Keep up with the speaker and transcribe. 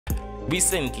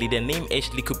Recently, the name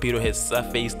Ashley Cupido has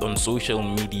surfaced on social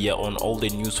media on all the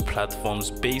news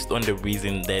platforms based on the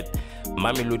reason that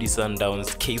Mamelodi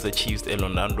Sundowns, Kaizer Chiefs and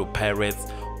Orlando Pirates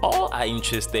all are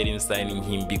interested in signing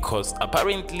him because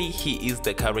apparently he is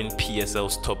the current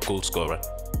PSL's top goal scorer.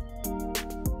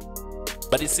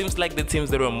 But it seems like the teams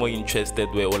that were more interested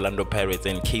were Orlando Pirates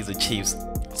and Kaizer Chiefs.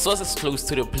 Sources close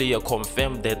to the player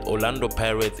confirmed that Orlando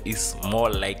Pirates is more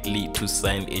likely to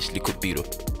sign Ashley Cupido.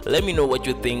 Let me know what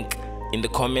you think in the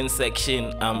comment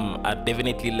section. I'd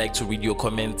definitely like to read your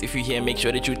comments. If you're here, make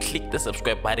sure that you click the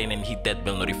subscribe button and hit that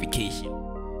bell notification.